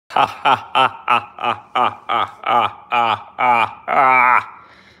Ha ha ha ha ha ha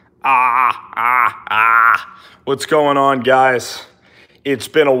ha ha ha. What's going on, guys? It's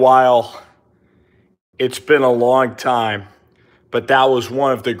been a while. It's been a long time. But that was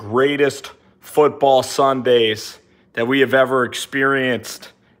one of the greatest football Sundays that we have ever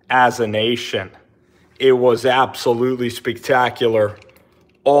experienced as a nation. It was absolutely spectacular.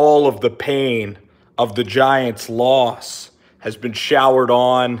 All of the pain of the Giants' loss has been showered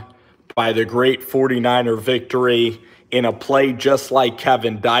on by the great 49er victory in a play just like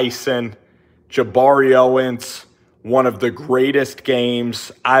Kevin Dyson. Jabari Owens, one of the greatest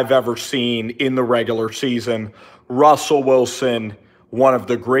games I've ever seen in the regular season. Russell Wilson, one of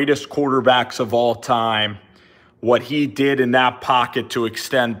the greatest quarterbacks of all time. What he did in that pocket to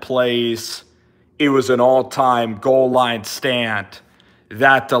extend plays, it was an all-time goal line stand.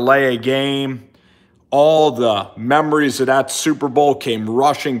 That delay a game, all the memories of that Super Bowl came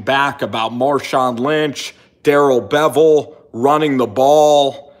rushing back about Marshawn Lynch, Darrell Bevell running the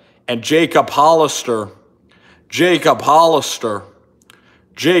ball, and Jacob Hollister, that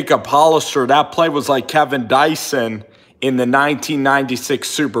play was like Kevin Dyson in the 1996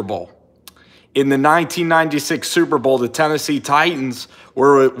 Super Bowl. In the 1996 Super Bowl, the Tennessee Titans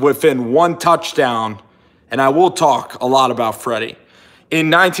were within one touchdown, and I will talk a lot about Freddie. In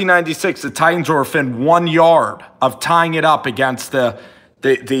 1996, the Titans were within 1 yard of tying it up against the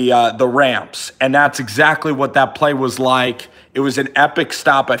Rams, and that's exactly what that play was like. It was an epic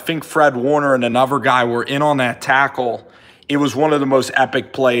stop. I think Fred Warner and another guy were in on that tackle. It was one of the most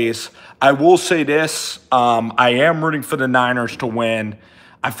epic plays. I will say this, I am rooting for the Niners to win.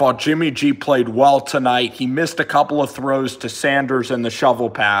 I thought Jimmy G played well tonight. He missed a couple of throws to Sanders and the shovel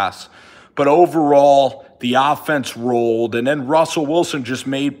pass. But overall, the offense rolled, and then Russell Wilson just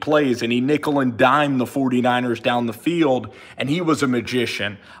made plays, and he nickel and dimed the 49ers down the field, and he was a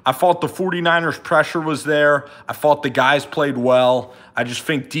magician. I thought the 49ers pressure was there. I thought the guys played well. I just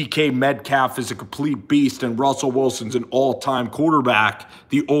think DK Metcalf is a complete beast, and Russell Wilson's an all-time quarterback,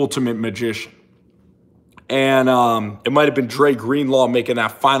 the ultimate magician. And it might have been Dre Greenlaw making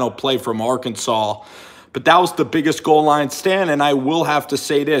that final play from Arkansas. But that was the biggest goal line stand, and I will have to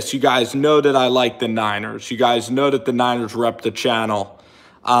say this. You guys know that I like the Niners. You guys know that the Niners rep the channel.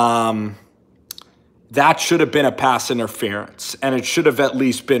 That should have been a pass interference, and it should have at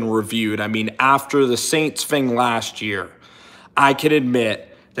least been reviewed. I mean, after the Saints thing last year, I can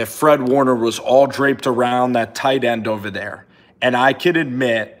admit that Fred Warner was all draped around that tight end over there. And I can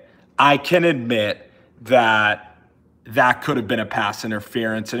admit that that could have been a pass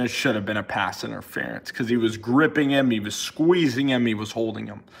interference, and it should have been a pass interference because he was gripping him, he was squeezing him, he was holding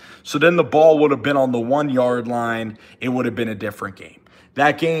him. So then the ball would have been on the 1 yard line. It would have been a different game.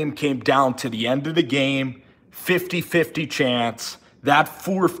 That game came down to the end of the game, 50-50 chance. That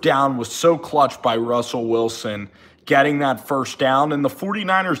fourth down was so clutch by Russell Wilson getting that first down, and the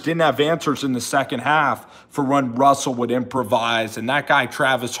 49ers didn't have answers in the second half for when Russell would improvise, and that guy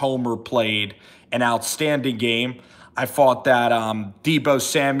Travis Homer played an outstanding game. I thought that Deebo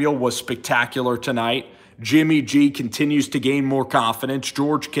Samuel was spectacular tonight. Jimmy G continues to gain more confidence.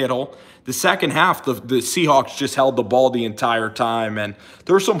 George Kittle. The second half, the Seahawks just held the ball the entire time. And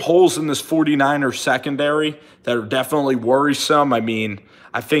there are some holes in this 49ers secondary that are definitely worrisome. I mean,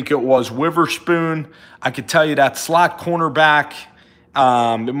 I think it was Witherspoon. I could tell you that slot cornerback,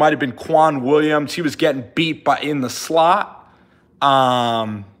 it might have been Quan Williams. He was getting beat in the slot.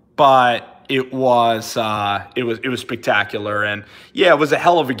 But it was spectacular, and yeah, it was a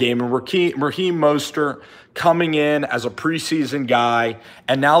hell of a game. And Raheem Mostert coming in as a preseason guy,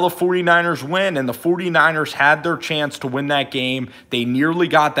 and now the 49ers win, and the 49ers had their chance to win that game. They nearly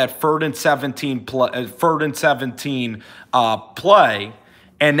got that third and 17 play,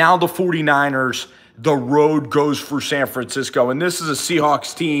 and now the 49ers, the road goes for San Francisco. And this is a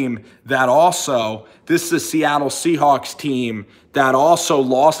Seahawks team that also, this is a Seattle Seahawks team that also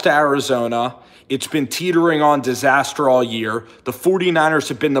lost to Arizona. It's been teetering on disaster all year. The 49ers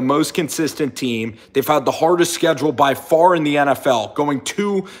have been the most consistent team. They've had the hardest schedule by far in the NFL, going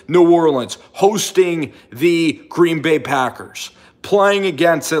to New Orleans, hosting the Green Bay Packers, playing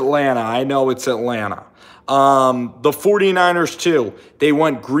against Atlanta. I know it's Atlanta. The 49ers, too. They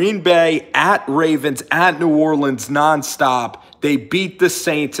went Green Bay, at Ravens, at New Orleans nonstop. They beat the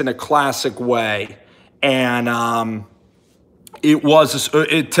Saints in a classic way. And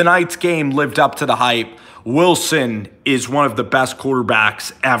tonight's game lived up to the hype. Wilson is one of the best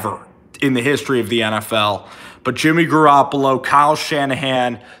quarterbacks ever in the history of the NFL. But Jimmy Garoppolo, Kyle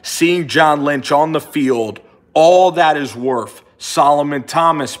Shanahan, seeing John Lynch on the field, all that is worth Solomon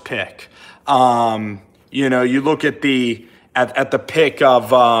Thomas pick. You know, you look at the at the pick of,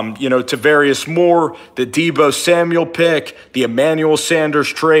 Tavarius Moore, the Deebo Samuel pick, the Emmanuel Sanders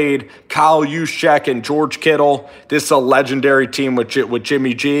trade, Kyle Juszczyk and George Kittle. This is a legendary team with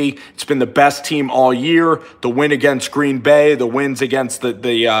Jimmy G. It's been the best team all year. The win against Green Bay, the wins against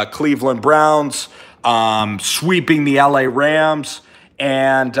the Cleveland Browns, sweeping the LA Rams.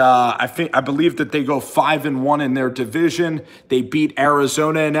 And I believe that they go 5-1 in their division. They beat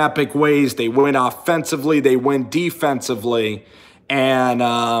Arizona in epic ways. They win offensively. They win defensively. And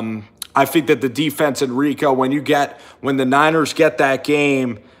I think that the defense in Rico, when the Niners get that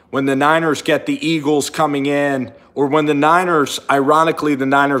game, when the Niners get the Eagles coming in, or when the Niners are going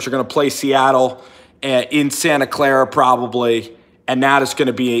to play Seattle in Santa Clara probably, and that is going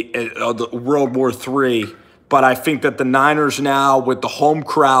to be World War III. But I think that the Niners now, with the home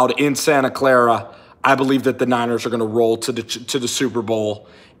crowd in Santa Clara, I believe that the Niners are going to roll to the Super Bowl,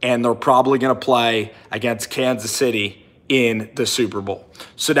 and they're probably going to play against Kansas City in the Super Bowl.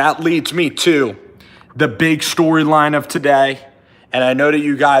 So that leads me to the big storyline of today. And I know that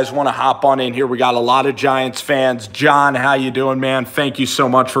you guys want to hop on in here. We got a lot of Giants fans. John, how you doing, man? Thank you so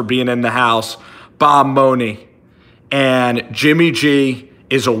much for being in the house. Bob Money. And Jimmy G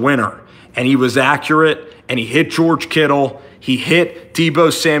is a winner. And he was accurate. And he hit George Kittle. He hit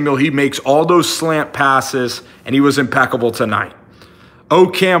Deebo Samuel. He makes all those slant passes, and he was impeccable tonight. O.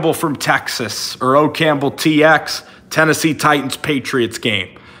 Campbell from Texas, or O. Campbell TX, Tennessee Titans Patriots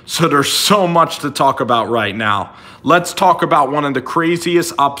game. So there's so much to talk about right now. Let's talk about one of the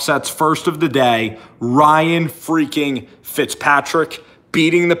craziest upsets first of the day, Ryan freaking Fitzpatrick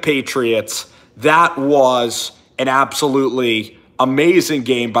beating the Patriots. That was an absolutely amazing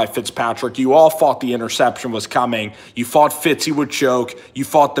game by Fitzpatrick. You all thought the interception was coming. You thought Fitzy would choke. You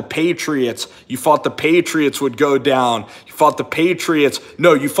thought the Patriots would go down. You thought the Patriots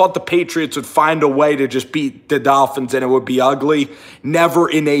would find a way to just beat the Dolphins and it would be ugly. Never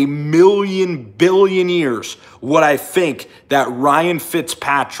in a billion years would I think that Ryan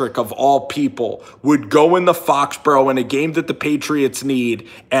Fitzpatrick, of all people, would go in the Foxborough in a game that the Patriots need.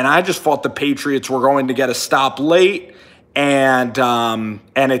 And I just thought the Patriots were going to get a stop late. And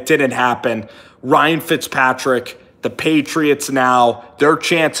it didn't happen. Ryan Fitzpatrick, the Patriots now, their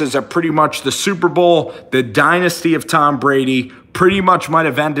chances at pretty much the Super Bowl, the dynasty of Tom Brady, pretty much might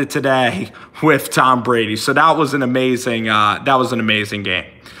have ended today with Tom Brady. So that was an amazing game.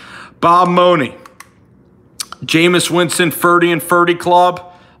 Bob Money, Jameis Winston, 30 and 30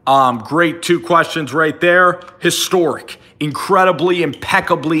 club. Great 2 questions right there. Historic. Incredibly,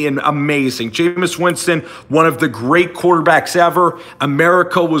 impeccably, and amazing. Jameis Winston, one of the great quarterbacks ever.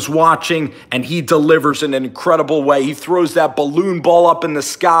 America was watching, and he delivers in an incredible way. He throws that balloon ball up in the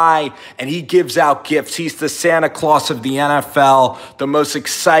sky, and he gives out gifts. He's the Santa Claus of the NFL. The most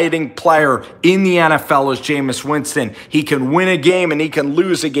exciting player in the NFL is Jameis Winston. He can win a game, and he can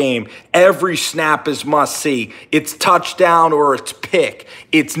lose a game. Every snap is must-see. It's touchdown or it's pick.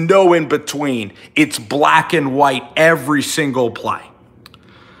 It's no in-between. It's black and white every single play.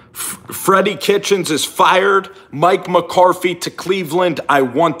 Freddie Kitchens is fired. Mike McCarthy to Cleveland, I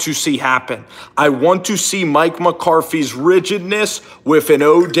want to see happen. I want to see Mike McCarthy's rigidness with an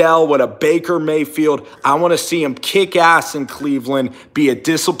Odell, with a Baker Mayfield. I want to see him kick ass in Cleveland, be a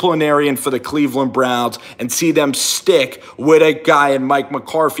disciplinarian for the Cleveland Browns, and see them stick with a guy in Mike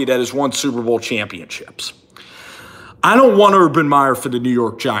McCarthy that has won Super Bowl championships. I don't want Urban Meyer for the New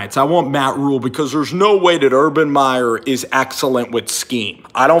York Giants. I want Matt Rule because there's no way that Urban Meyer is excellent with scheme.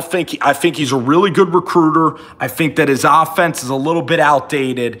 I think he's a really good recruiter. I think that his offense is a little bit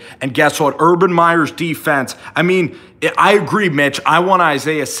outdated. And guess what? Urban Meyer's defense, I agree, Mitch. I want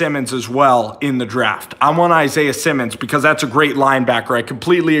Isaiah Simmons as well in the draft. I want Isaiah Simmons because that's a great linebacker. I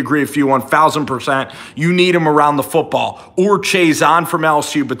completely agree with you 1,000%. You need him around the football. Or Chazon from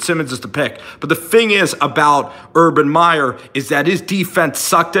LSU, but Simmons is the pick. But the thing is about Urban Meyer is that his defense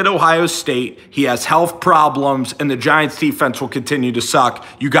sucked at Ohio State. He has health problems, and the Giants' defense will continue to suck.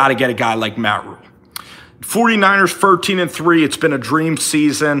 You got to get a guy like Matt Rule. 49ers 13-3. It's been a dream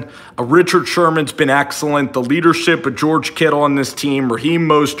season. Richard Sherman's been excellent. The leadership of George Kittle on this team, Raheem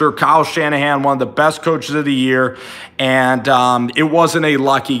Mostert, Kyle Shanahan, one of the best coaches of the year. And it wasn't a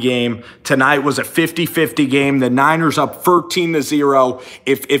lucky game. Tonight was a 50-50 game. The Niners up 13-0.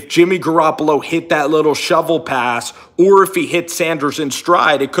 If Jimmy Garoppolo hit that little shovel pass, or if he hit Sanders in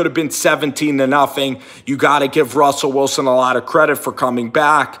stride, it could have been 17-0. You got to give Russell Wilson a lot of credit for coming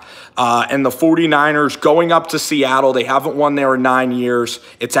back. And the 49ers going up to Seattle, they haven't won there in 9 years.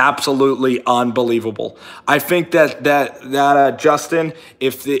 It's absolutely unbelievable. I think that Justin,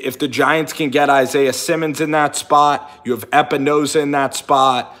 if the Giants can get Isaiah Simmons in that spot, you have Epinoza in that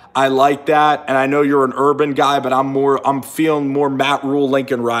spot. I like that. And I know you're an Urban guy, but I'm feeling more Matt Rule,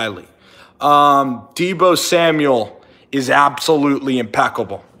 Lincoln Riley. Deebo Samuel is absolutely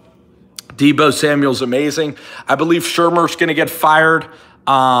impeccable. Deebo Samuel's amazing. I believe Shurmur's going to get fired.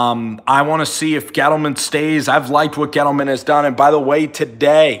 I want to see if Gettleman stays. I've liked what Gettleman has done. And by the way,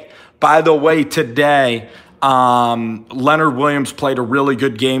 today, Leonard Williams played a really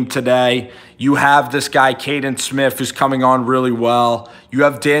good game today. You have this guy, Caden Smith, who's coming on really well. You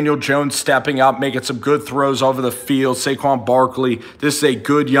have Daniel Jones stepping up, making some good throws over the field. Saquon Barkley. This is a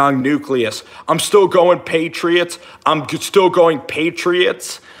good young nucleus. I'm still going Patriots.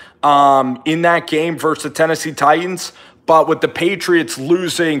 In that game versus the Tennessee Titans. But with the Patriots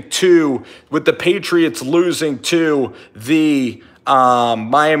losing to the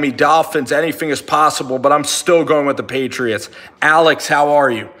Miami Dolphins, anything is possible, but I'm still going with the Patriots. Alex, how are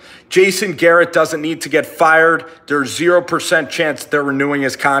you? Jason Garrett doesn't need to get fired. There's 0% chance they're renewing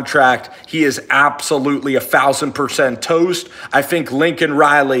his contract. He is absolutely 1,000% toast. I think Lincoln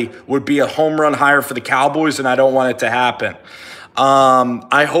Riley would be a home run hire for the Cowboys, and I don't want it to happen.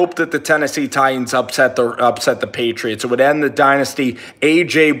 I hope that the Tennessee Titans upset the Patriots. It would end the dynasty.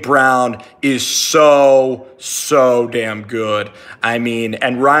 A.J. Brown is so damn good. I mean,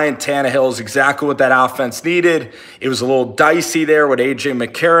 and Ryan Tannehill is exactly what that offense needed. It was a little dicey there with A.J.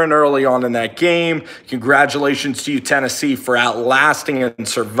 McCarron early on in that game. Congratulations to you, Tennessee, for outlasting and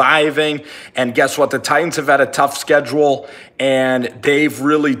surviving. And guess what? The Titans have had a tough schedule, and they've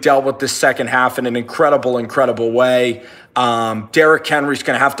really dealt with this second half in an incredible way. Derrick Henry's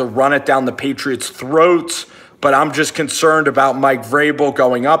going to have to run it down the Patriots' throats, but I'm just concerned about Mike Vrabel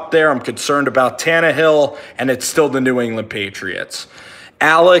going up there. I'm concerned about Tannehill, and it's still the New England Patriots.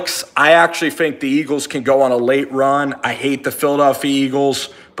 Alex, I actually think the Eagles can go on a late run. I hate the Philadelphia Eagles,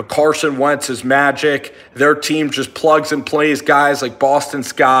 but Carson Wentz is magic. Their team just plugs and plays guys like Boston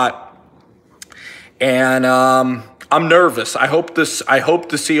Scott, and I'm nervous. I hope the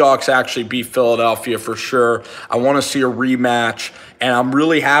Seahawks actually beat Philadelphia for sure. I want to see a rematch, and I'm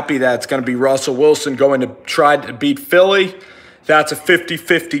really happy that it's going to be Russell Wilson going to try to beat Philly. That's a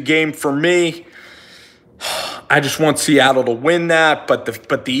 50-50 game for me. I just want Seattle to win that, but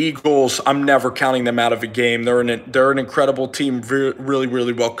the Eagles, I'm never counting them out of a game. They're an incredible team,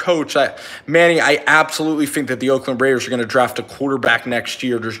 really well coached. Manny, I absolutely think that the Oakland Raiders are going to draft a quarterback next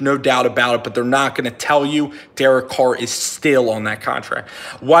year. There's no doubt about it, but they're not going to tell you Derek Carr is still on that contract.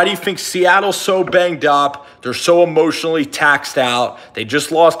 Why do you think Seattle's so banged up? They're so emotionally taxed out. They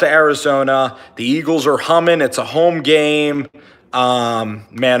just lost to Arizona. The Eagles are humming. It's a home game.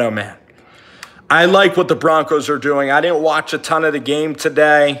 Man, oh man. I like what the Broncos are doing. I didn't watch a ton of the game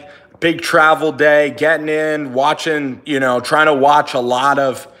today. Big travel day, getting in, watching, trying to watch a lot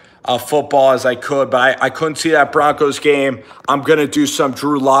of football as I could, but I couldn't see that Broncos game. I'm going to do some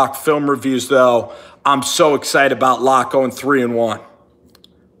Drew Lock film reviews, though. I'm so excited about Lock going 3-1.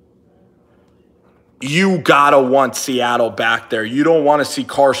 You got to want Seattle back there. You don't want to see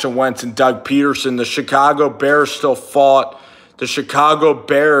Carson Wentz and Doug Peterson. The Chicago Bears still fought. The Chicago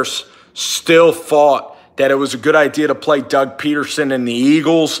Bears still thought that it was a good idea to play Doug Peterson and the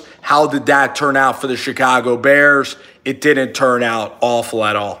Eagles. How did that turn out for the Chicago Bears? It didn't turn out awful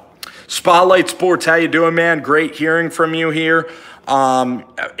at all. Spotlight Sports, how you doing, man? Great hearing from you here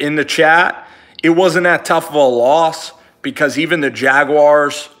in the chat. It wasn't that tough of a loss because even the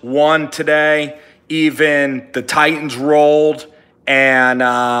Jaguars won today. Even the Titans rolled. And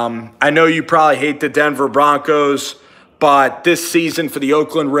I know you probably hate the Denver Broncos, but this season for the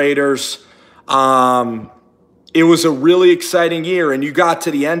Oakland Raiders, it was a really exciting year. And you got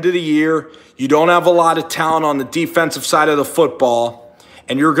to the end of the year. You don't have a lot of talent on the defensive side of the football,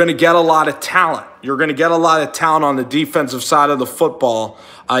 and you're going to get a lot of talent. You're going to get a lot of talent on the defensive side of the football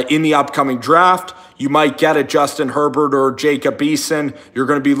in the upcoming draft. You might get a Justin Herbert or Jacob Eason. You're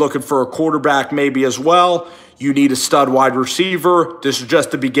going to be looking for a quarterback maybe as well. You need a stud wide receiver. This is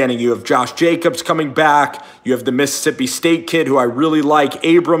just the beginning. You have Josh Jacobs coming back. You have the Mississippi State kid who I really like,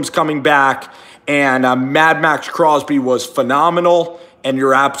 Abrams, coming back. And Mad Max Crosby was phenomenal, and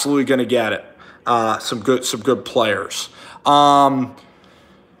you're absolutely going to get it. Some good players.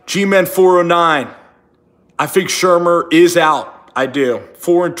 G-Men 409. I think Shurmur is out. I do.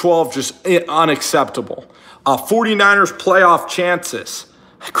 4-12, just unacceptable. 49ers playoff chances.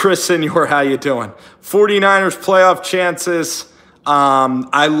 Chris Senior, how you doing? 49ers playoff chances.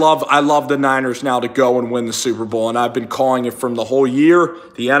 I love the Niners now to go and win the Super Bowl, and I've been calling it from the whole year.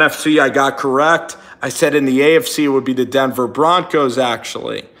 The NFC, I got correct. I said in the AFC it would be the Denver Broncos,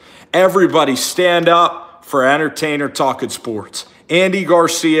 actually. Everybody stand up for Entertainer Talking Sports. Andy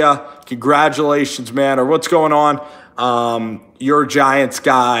Garcia, congratulations, man. Or what's going on? You're a Giants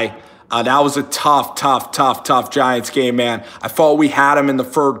guy. That was a tough Giants game, man. I thought we had them in the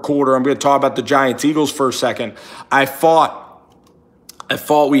third quarter. I'm going to talk about the Giants-Eagles for a second. I thought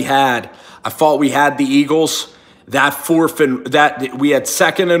we had the Eagles. That we had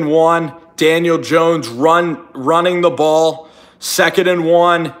 2nd and 1. Daniel Jones running the ball. 2nd and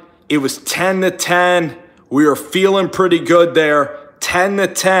 1. It was 10-10. We were feeling pretty good there.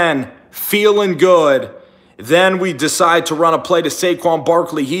 10-10, feeling good. Then we decide to run a play to Saquon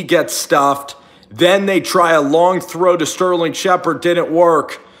Barkley. He gets stuffed. Then they try a long throw to Sterling Shepard. Didn't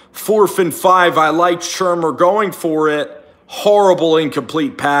work. 4th and 5. I liked Shurmur going for it. Horrible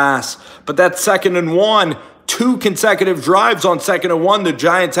incomplete pass. But that 2nd and 1, 2 consecutive drives on 2nd and 1. The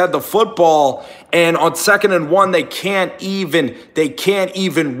Giants had the football. And on 2nd and 1, they can't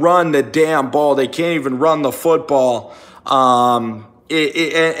even run the damn ball. They can't even run the football. And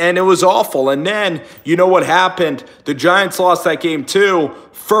it was awful. And then, you know what happened? The Giants lost that game too.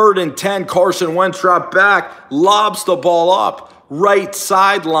 3rd and 10, Carson Wentz dropped back, lobs the ball up, right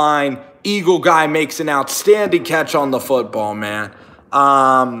sideline. Eagle guy makes an outstanding catch on the football, man.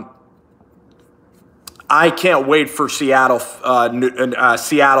 I can't wait for Seattle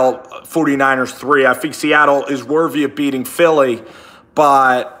 49ers 3. I think Seattle is worthy of beating Philly,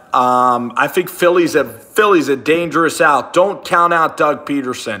 but I think Philly's a dangerous out. Don't count out Doug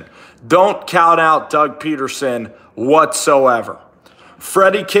Peterson. Don't count out Doug Peterson whatsoever.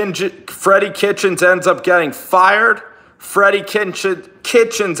 Freddie Kitchens ends up getting fired.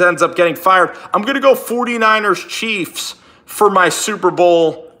 Kitchens ends up getting fired. I'm going to go 49ers Chiefs for my Super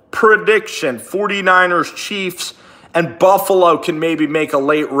Bowl prediction. 49ers Chiefs, and Buffalo can maybe make a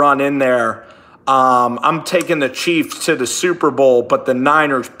late run in there. I'm taking the Chiefs to the Super Bowl, but the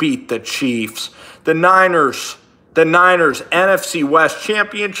Niners beat the Chiefs. The Niners, NFC West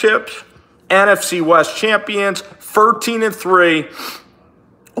championships, NFC West champions, 13-3,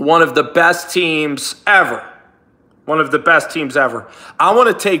 one of the best teams ever. One of the best teams ever. I want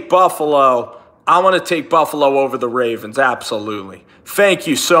to take Buffalo. Over the Ravens, absolutely. Thank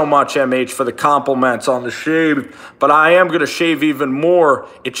you so much, MH, for the compliments on the shave. But I am going to shave even more.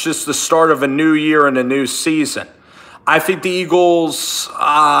 It's just the start of a new year and a new season. I think the Eagles,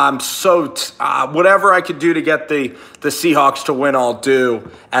 whatever I could do to get the Seahawks to win, I'll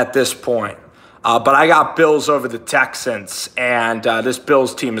do at this point. But I got Bills over the Texans, and this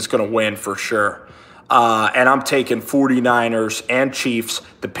Bills team is going to win for sure. And I'm taking 49ers and Chiefs.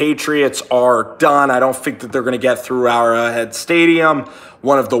 The Patriots are done. I don't think that they're going to get through Arrowhead Stadium.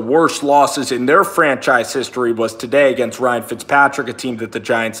 One of the worst losses in their franchise history was today against Ryan Fitzpatrick, a team that the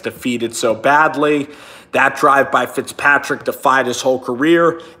Giants defeated so badly. That drive by Fitzpatrick defied his whole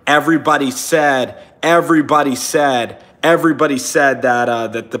career. Everybody said that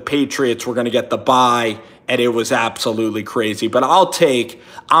the Patriots were going to get the bye, and it was absolutely crazy. But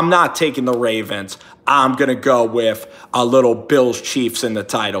I'm not taking the Ravens. I'm going to go with a little Bills-Chiefs in the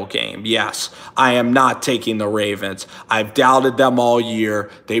title game. Yes, I am not taking the Ravens. I've doubted them all year.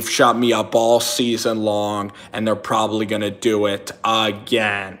 They've shut me up all season long, and they're probably going to do it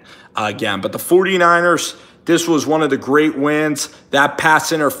again. But the 49ers, this was one of the great wins. That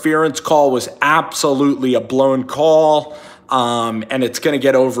pass interference call was absolutely a blown call, and it's going to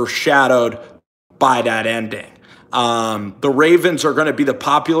get overshadowed by that ending. The Ravens are going to be the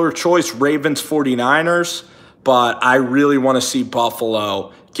popular choice, Ravens 49ers, but I really want to see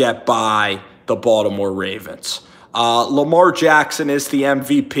Buffalo get by the Baltimore Ravens. Lamar Jackson is the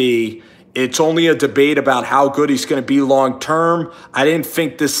MVP. It's only a debate about how good he's going to be long term. I didn't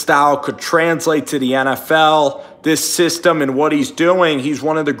think this style could translate to the NFL. This system and what he's doing, he's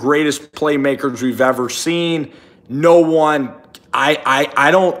one of the greatest playmakers we've ever seen. No one,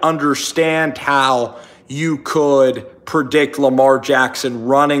 I don't understand how you could predict Lamar Jackson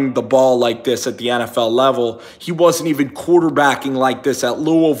running the ball like this at the NFL level. He wasn't even quarterbacking like this at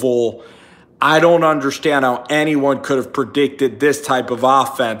Louisville. I don't understand how anyone could have predicted this type of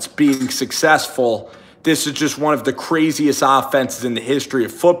offense being successful. This is just one of the craziest offenses in the history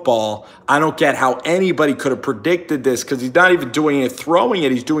of football. I don't get how anybody could have predicted this, because he's not even doing it throwing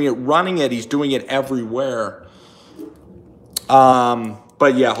it. He's doing it running it. He's doing it everywhere.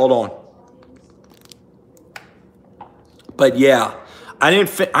 But yeah, hold on. But yeah,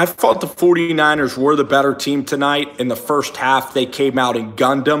 I thought the 49ers were the better team tonight. In the first half, they came out and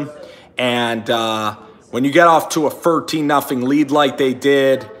gunned them. And when you get off to a 13-0 lead like they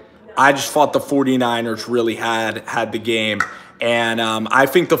did, I just thought the 49ers really had the game. And I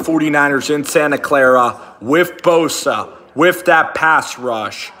think the 49ers in Santa Clara, with Bosa, with that pass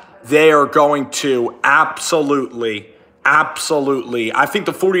rush, they are going to absolutely Absolutely. I think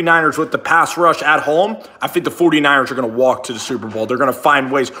the 49ers with the pass rush at home, I think the 49ers are going to walk to the Super Bowl. They're going to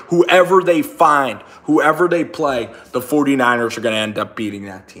find ways. Whoever they find, whoever they play, the 49ers are going to end up beating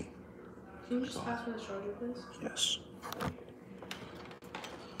that team. Can you just pass me the charger, please? Yes.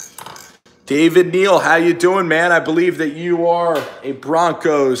 David Neal, how you doing, man? I believe that you are a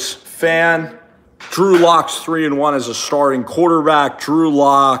Broncos fan. Drew Lock's 3-1 as a starting quarterback. Drew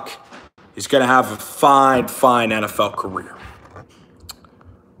Lock is going to have a fine NFL career.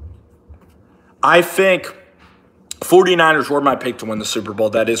 I think 49ers were my pick to win the Super Bowl.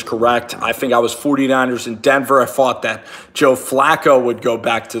 That is correct. I think I was 49ers in Denver. I thought that Joe Flacco would go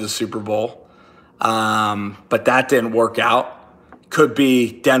back to the Super Bowl, but that didn't work out. Could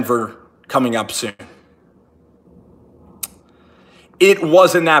be Denver coming up soon. It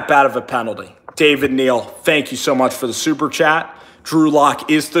wasn't that bad of a penalty. David Neal, thank you so much for the super chat. Drew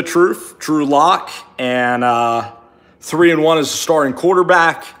Lock is the truth. Drew Lock, and 3-1 as a starting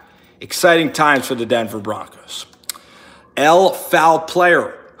quarterback. Exciting times for the Denver Broncos. Foul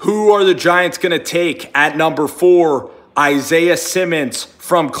player. Who are the Giants going to take at number 4? Isaiah Simmons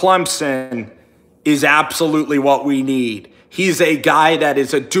from Clemson is absolutely what we need. He's a guy that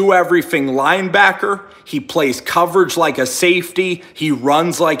is a do-everything linebacker. He plays coverage like a safety. He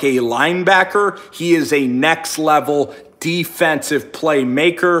runs like a linebacker. He is a next-level defensive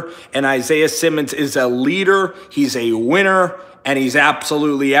playmaker, and Isaiah Simmons is a leader. He's a winner, and he's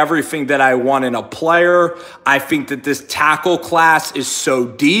absolutely everything that I want in a player. I think that this tackle class is so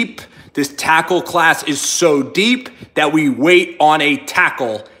deep. This tackle class is so deep that we wait on a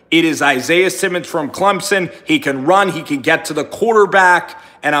tackle. It is Isaiah Simmons from Clemson. He can run. He can get to the quarterback.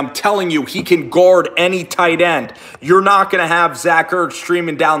 And I'm telling you, he can guard any tight end. You're not going to have Zach Ertz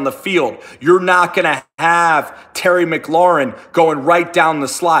streaming down the field. You're not going to have Terry McLaurin going right down the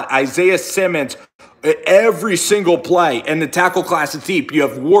slot. Isaiah Simmons, every single play, and the tackle class is deep. You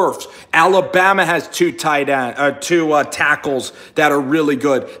have Wirfs. Alabama has two tackles that are really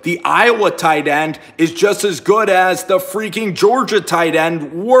good. The Iowa tight end is just as good as the freaking Georgia tight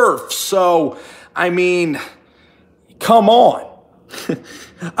end, Wirfs. So, I mean, come on.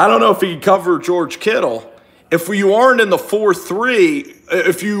 I don't know if he can cover George Kittle. If you aren't in the 4-3,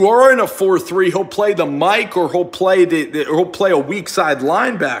 if you are in a 4-3, he'll play the Mike, or he'll play a weak side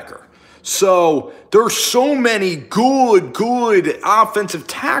linebacker. So there's so many good offensive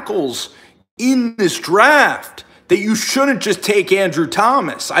tackles in this draft that you shouldn't just take Andrew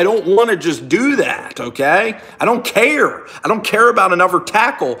Thomas. I don't want to just do that, okay? I don't care. I don't care about another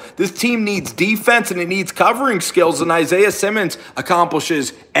tackle. This team needs defense and it needs covering skills, and Isaiah Simmons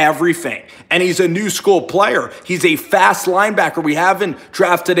accomplishes everything. And he's a new school player. He's a fast linebacker. We haven't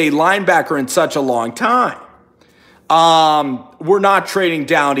drafted a linebacker in such a long time. We're not trading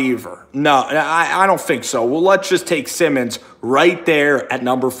down either. No, I don't think so. Well, let's just take Simmons right there at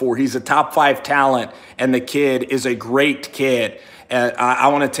number 4. He's a top 5 talent, and the kid is a great kid. I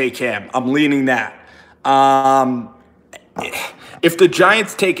want to take him. I'm leaning that. If the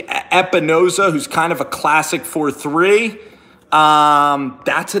Giants take Espinoza, who's kind of a classic 4-3,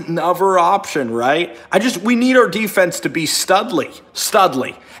 that's another option, right? We need our defense to be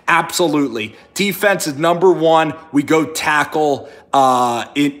studly. Absolutely. Defense is number 1. We go tackle.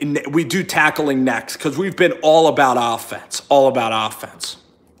 We do tackling next because we've been all about offense.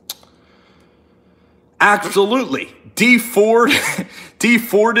 Absolutely. D Ford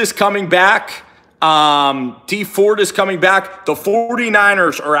is coming back. D Ford is coming back. The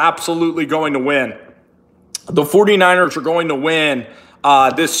 49ers are absolutely going to win. The 49ers are going to win.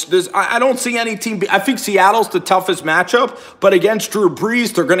 I don't see any team. I think Seattle's the toughest matchup, but against Drew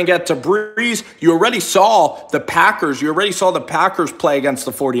Brees, they're going to get to Brees. You already saw the Packers. Play against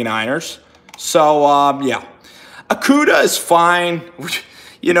the 49ers. So, yeah. Okudah is fine.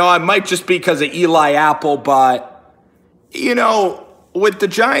 You know, it might just be because of Eli Apple, but, you know, with the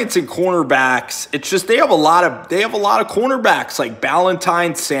Giants and cornerbacks, it's just they have a lot of cornerbacks like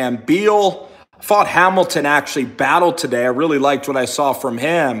Ballantyne, Sam Beal. I thought Hamilton actually battled today. I really liked what I saw from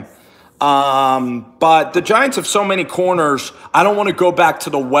him. But the Giants have so many corners. I don't want to go back to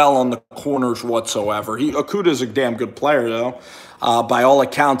the well on the corners whatsoever. Okudah is a damn good player, though. By all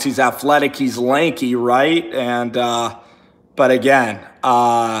accounts, he's athletic. He's lanky, right? And but again,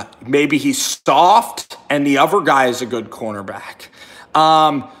 maybe he's soft, and the other guy is a good cornerback.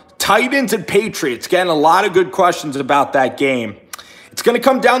 Titans and Patriots. Getting a lot of good questions about that game. It's going to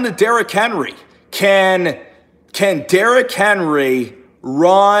come down to Derrick Henry. Can Derrick Henry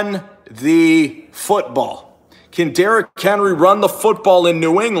run the football? Can Derrick Henry run the football in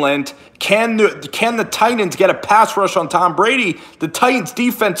New England? Can the Titans get a pass rush on Tom Brady? The Titans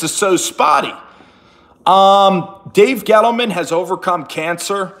defense is so spotty. Dave Gettleman has overcome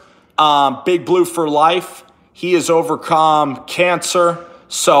cancer. Big Blue for life. He has overcome cancer.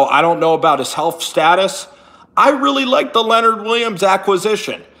 So I don't know about his health status. I really like the Leonard Williams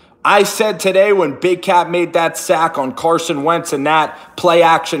acquisition. I said today when Big Cat made that sack on Carson Wentz and that play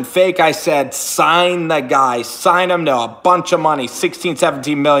action fake, I said, sign the guy, sign him to a bunch of money, $16,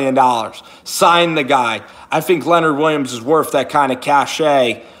 $17 million. Sign the guy. I think Leonard Williams is worth that kind of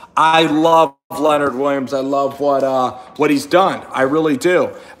cachet. I love Leonard Williams. I love what he's done. I really do.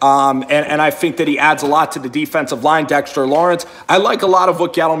 And I think that he adds a lot to the defensive line. Dexter Lawrence. I like a lot of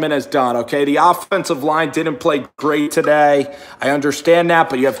what Gettleman has done, okay? The offensive line didn't play great today. I understand that,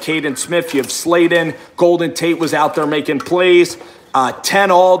 but you have Caden Smith, you have Slayton. Golden Tate was out there making plays.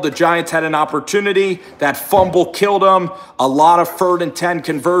 10-all, the Giants had an opportunity. That fumble killed them. A lot of 3rd and 10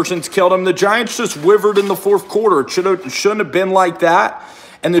 conversions killed them. The Giants just wivered in the fourth quarter. It shouldn't have been like that.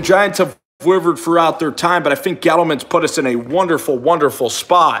 And the Giants have wavered throughout their time, but I think Gettleman's put us in a wonderful, wonderful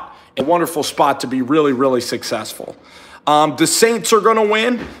spot, to be really, really successful. The Saints are going to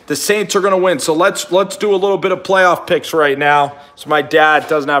win. The Saints are going to win. So let's do a little bit of playoff picks right now. So my dad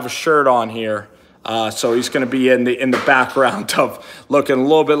doesn't have a shirt on here, so he's going to be in the background of looking a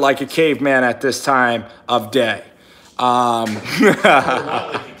little bit like a caveman at this time of day.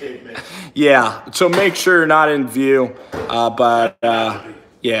 Yeah. So make sure you're not in view, but.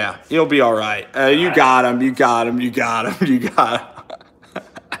 Yeah, he'll be all right. You got him.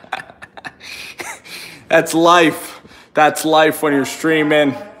 That's life. That's life when you're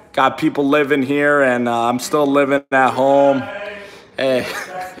streaming. Got people living here, and I'm still living at home. Hey.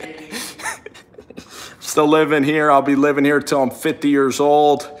 Still living here. I'll be living here till I'm 50 years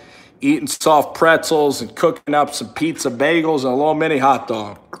old, eating soft pretzels and cooking up some pizza bagels and a little mini hot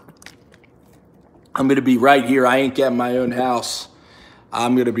dog. I'm going to be right here. I ain't getting my own house.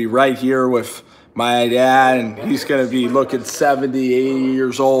 I'm going to be right here with my dad, and he's going to be looking 70, 80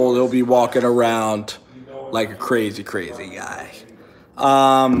 years old. He'll be walking around like a crazy, crazy guy.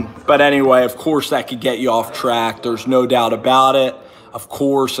 But anyway, of course, that could get you off track. There's no doubt about it. Of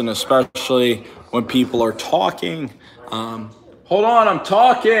course, and especially when people are talking. Hold on, I'm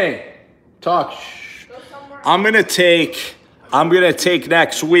talking. Talk. Shh. I'm going to take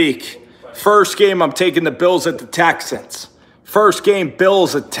next week. First game, I'm taking the Bills at the Texans. First game,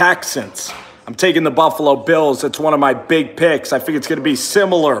 Bills at Texans. I'm taking the Buffalo Bills. It's one of my big picks. I think it's going to be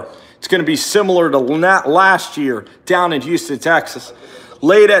similar. It's going to be similar to last year down in Houston, Texas.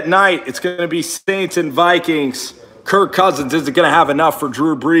 Late at night, it's going to be Saints and Vikings. Kirk Cousins isn't going to have enough for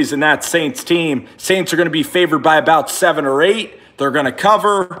Drew Brees and that Saints team. Saints are going to be favored by about 7 or 8. They're going to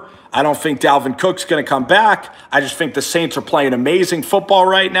cover. I don't think Dalvin Cook's going to come back. I just think the Saints are playing amazing football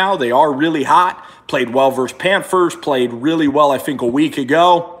right now. They are really hot. Played well versus Panthers. Played really well, I think, a week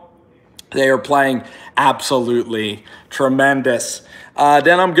ago. They are playing absolutely tremendous.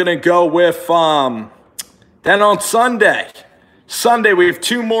 Then I'm going to go with, then on Sunday, we have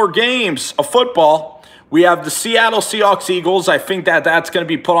 2 more games of football. We have the Seattle Seahawks Eagles. I think that's going to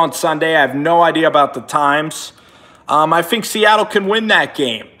be put on Sunday. I have no idea about the times. I think Seattle can win that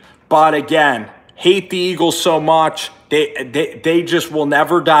game. But again, hate the Eagles so much. They just will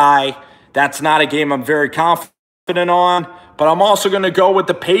never die. That's not a game I'm very confident on. But I'm also going to go with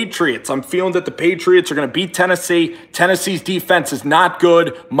the Patriots. I'm feeling that the Patriots are going to beat Tennessee. Tennessee's defense is not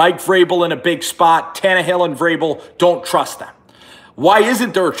good. Mike Vrabel in a big spot. Tannehill and Vrabel, don't trust them. Why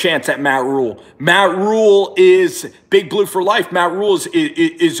isn't there a chance at Matt Rule? Matt Rule is Big Blue for life. Matt Rule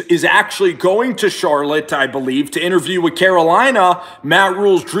is actually going to Charlotte, I believe, to interview with Carolina. Matt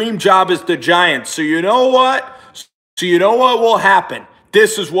Rule's dream job is the Giants. So you know what? Will happen?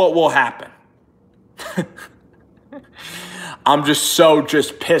 This is what will happen. I'm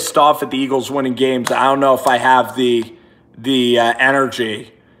just pissed off at the Eagles winning games. I don't know if I have the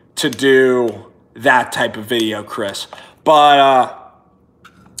energy to do that type of video, Chris. But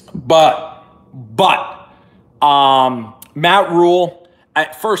Matt Rule,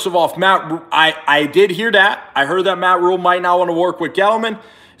 first of all, I did hear that. I heard that Matt Rule might not want to work with Gettleman.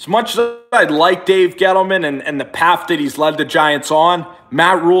 As much as I like Dave Gettleman and the path that he's led the Giants on,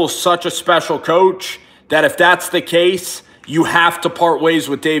 Matt Rule is such a special coach that if that's the case, you have to part ways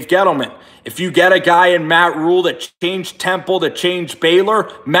with Dave Gettleman. If you get a guy in Matt Rule that changed Temple, that changed Baylor,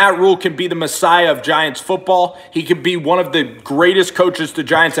 Matt Rule can be the messiah of Giants football. He can be one of the greatest coaches the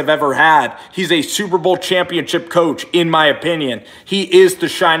Giants have ever had. He's a Super Bowl championship coach, in my opinion. He is the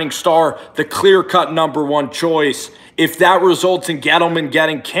shining star, the clear-cut #1 choice. If that results in Gettleman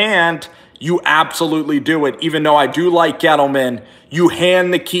getting canned, You absolutely do it. Even though I do like Gettleman, you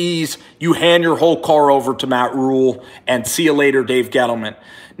hand the keys, you hand your whole car over to Matt Rule, and see you later, Dave Gettleman.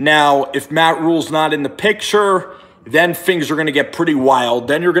 Now, if Matt Rule's not in the picture, then things are going to get pretty wild.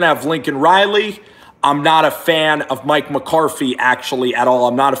 Then you're going to have Lincoln Riley. I'm not a fan of Mike McCarthy, actually, at all.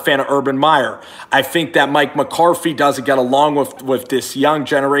 I'm not a fan of Urban Meyer. I think that Mike McCarthy doesn't get along with this young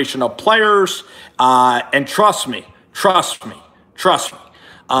generation of players. And trust me.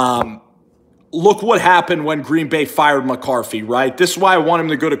 Look what happened when Green Bay fired McCarthy, right? This is why I want him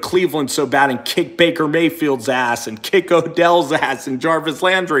to go to Cleveland so bad and kick Baker Mayfield's ass and kick Odell's ass and Jarvis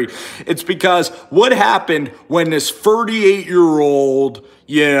Landry. It's because what happened when this 38-year-old,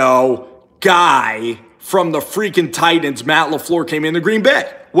 guy from the freaking Titans, Matt LaFleur, came into Green Bay?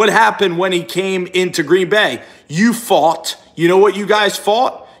 What happened when he came into Green Bay? You fought. You know what you guys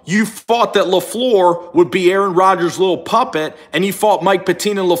fought? You fought that LaFleur would be Aaron Rodgers' little puppet, and you fought Mike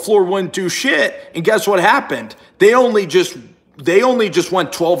Pettine and LaFleur wouldn't do shit. And guess what happened? They only just went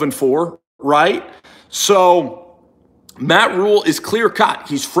 12-4, right? So Matt Rule is clear-cut.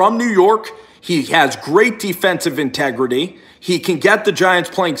 He's from New York. He has great defensive integrity. He can get the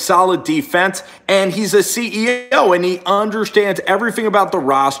Giants playing solid defense, and he's a CEO, and he understands everything about the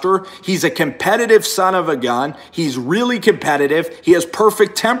roster. He's a competitive son of a gun. He's really competitive. He has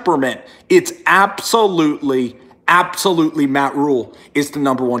perfect temperament. It's absolutely Matt Rule is the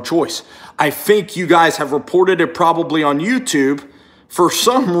number one choice. I think you guys have reported it probably on YouTube. For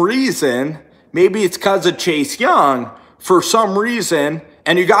some reason, maybe it's because of Chase Young, for some reason,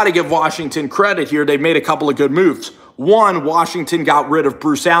 and you got to give Washington credit here, they've made a couple of good moves. One, Washington got rid of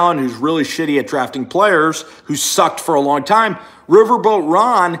Bruce Allen, who's really shitty at drafting players, who sucked for a long time. Riverboat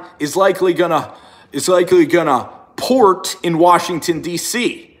Ron is likely gonna port in Washington,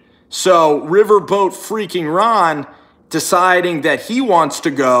 D.C. So Riverboat freaking Ron deciding that he wants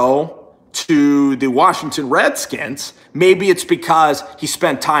to go to the Washington Redskins. Maybe it's because he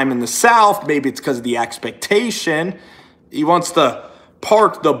spent time in the South. Maybe it's because of the expectation. He wants to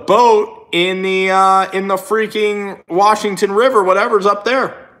park the boat in the freaking Washington River, whatever's up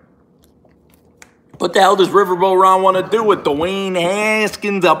there. What the hell does Riverboat Ron want to do with Dwayne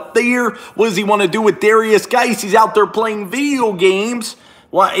Haskins up there? What does he want to do with Darius Geis? He's out there playing video games.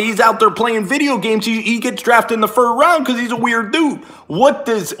 Well, he's out there playing video games. He gets drafted in the first round because he's a weird dude. Why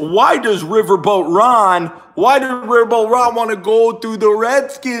does Riverboat Ron want to go to the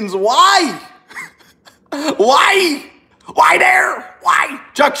Redskins? Why? Why there? Why?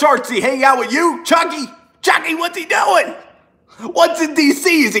 Chuck Shartsy hang out with you? Chucky, what's he doing? What's in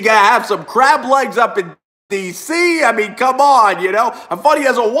D.C.? Is he going to have some crab legs up in D.C.? I mean, come on, I thought he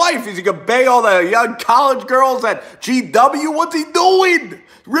has a wife. Is he going to bang all the young college girls at GW? What's he doing?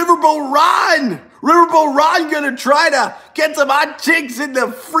 Riverboat Ron going to try to get some hot chicks in the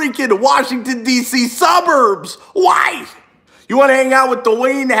freaking Washington, D.C. suburbs. Why? You want to hang out with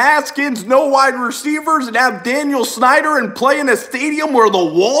Dwayne Haskins, no wide receivers, and have Daniel Snyder and play in a stadium where the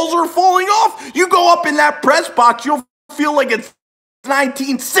walls are falling off? You go up in that press box, you'll feel like it's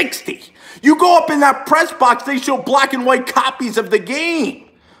 1960. You go up in that press box, they show black and white copies of the game.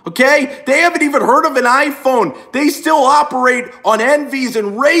 Okay? They haven't even heard of an iPhone. They still operate on Envies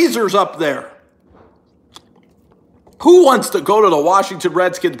and Razors up there. Who wants to go to the Washington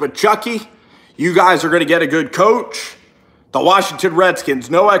Redskins but Chucky? You guys are going to get a good coach. The Washington Redskins,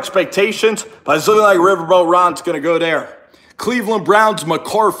 no expectations, but it's looking like Riverboat Ron's going to go there. Cleveland Browns,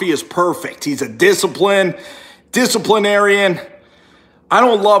 McCarthy is perfect. He's a disciplinarian. I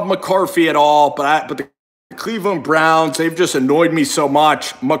don't love McCarthy at all, but the Cleveland Browns, they've just annoyed me so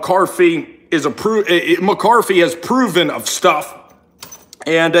much. McCarthy has proven of stuff,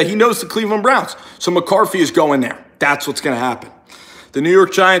 and he knows the Cleveland Browns. So McCarthy is going there. That's what's going to happen. The New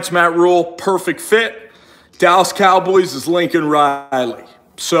York Giants, Matt Rule, perfect fit. Dallas Cowboys is Lincoln Riley.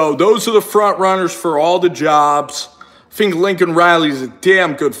 So those are the front runners for all the jobs. I think Lincoln Riley is a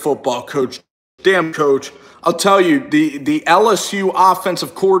damn good football coach. Damn coach. I'll tell you, the LSU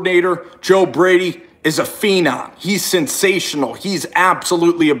offensive coordinator, Joe Brady, is a phenom. He's sensational. He's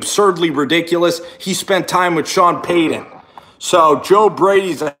absolutely absurdly ridiculous. He spent time with Sean Payton. So Joe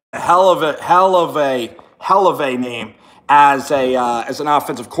Brady's a hell of a name as an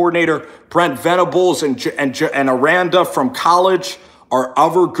offensive coordinator. Brent Venables and Aranda from college are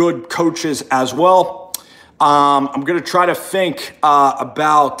other good coaches as well. I'm going to try to think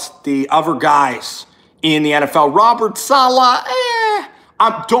about the other guys in the NFL. Robert Saleh,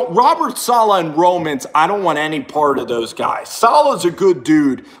 Robert Saleh and Romans, I don't want any part of those guys. Saleh's a good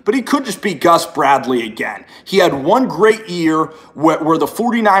dude, but he could just be Gus Bradley again. He had one great year where the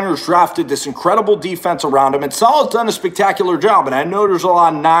 49ers drafted this incredible defense around him, and Saleh's done a spectacular job. And I know there's a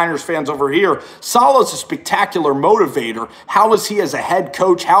lot of Niners fans over here. Saleh's a spectacular motivator. How is he as a head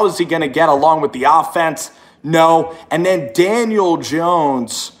coach? How is he going to get along with the offense? No. And then Daniel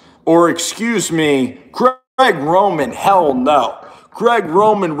Jones, or excuse me, Greg Roman, hell no. Greg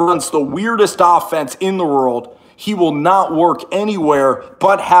Roman runs the weirdest offense in the world. He will not work anywhere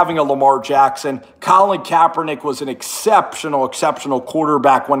but having a Lamar Jackson. Colin Kaepernick was an exceptional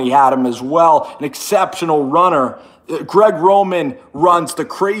quarterback when he had him as well, an exceptional runner. Greg Roman runs the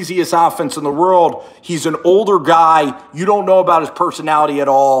craziest offense in the world. He's an older guy. You don't know about his personality at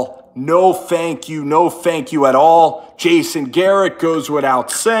all. No thank you at all. Jason Garrett goes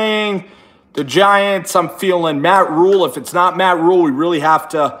without saying. The Giants, I'm feeling Matt Rule. If it's not Matt Rule, we really have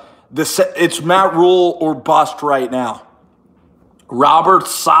to. It's Matt Rule or bust right now. Robert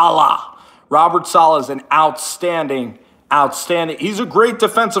Saleh. Robert Saleh is an outstanding. He's a great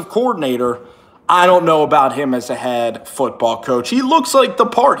defensive coordinator. I don't know about him as a head football coach. He looks like the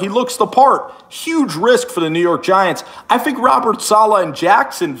part. He looks the part. Huge risk for the New York Giants. I think Robert Saleh in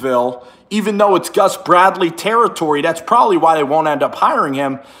Jacksonville, even though it's Gus Bradley territory, that's probably why they won't end up hiring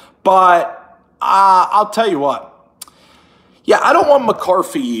him. But I'll tell you what. Yeah, I don't want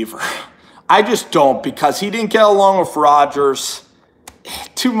McCarthy either. I just don't, because he didn't get along with Rodgers.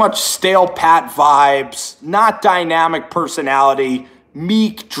 Too much stale Pat vibes, not dynamic personality,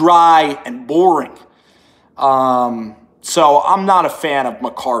 meek, dry, and boring. So I'm not a fan of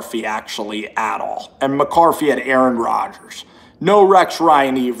McCarthy actually at all. And McCarthy had Aaron Rodgers. No Rex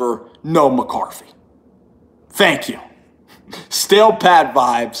Ryan either, no McCarthy. Thank you. Stale Pat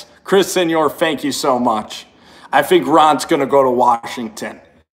vibes. Chris Senior, thank you so much. I think Ron's going to go to Washington.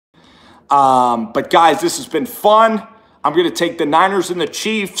 But guys, this has been fun. I'm going to take the Niners and the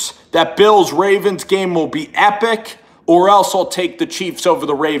Chiefs. That Bills-Ravens game will be epic, or else I'll take the Chiefs over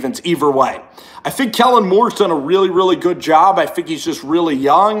the Ravens either way. I think Kellen Moore's done a really good job. I think he's just really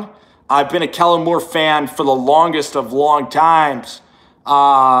young. I've been a Kellen Moore fan for the longest of long times.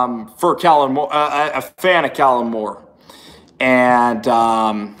 For Kellen Moore, a fan of Kellen Moore. And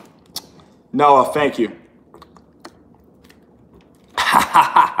Noah, thank you.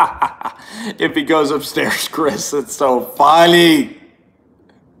 If he goes upstairs, Chris, it's so funny.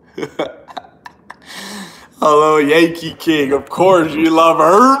 Hello, Yankee King. Of course, you love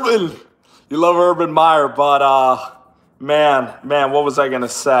Urban. You love Urban Meyer, but man, what was I going to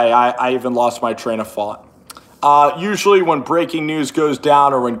say? I even lost my train of thought. Usually when breaking news goes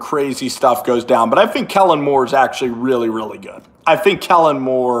down or when crazy stuff goes down, but I think Kellen Moore is actually really good. I think Kellen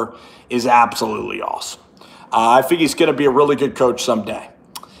Moore is absolutely awesome. I think he's going to be a really good coach someday.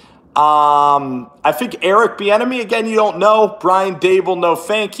 I think Eric Bieniemy, again, you don't know. Brian Dable, no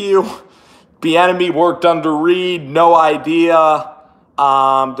thank you. Bieniemy worked under Reed, no idea.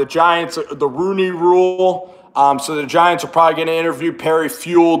 The Giants, the Rooney Rule. So the Giants are probably going to interview Perry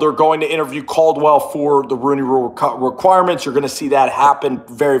Fuel. They're going to interview Caldwell for the Rooney Rule requirements. You're going to see that happen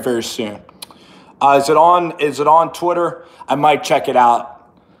very soon. Is it on Twitter? I might check it out.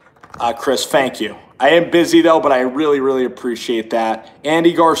 Chris, thank you. I am busy, though, but I really appreciate that.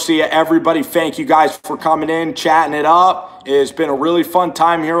 Andy Garcia, everybody, thank you guys for coming in, chatting it up. It's been a really fun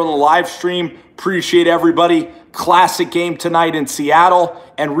time here on the live stream. Appreciate everybody. Classic game tonight in Seattle.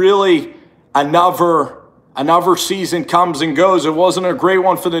 And really, another season comes and goes. It wasn't a great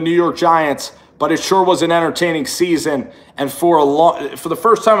one for the New York Giants, but it sure was an entertaining season. And for the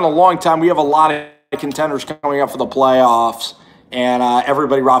first time in a long time, we have a lot of contenders coming up for the playoffs. And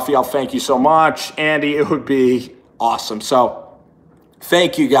everybody, Raphael, thank you so much. Andy, it would be awesome. So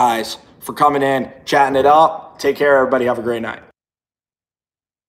thank you guys for coming in, chatting it up. Take care, everybody. Have a great night.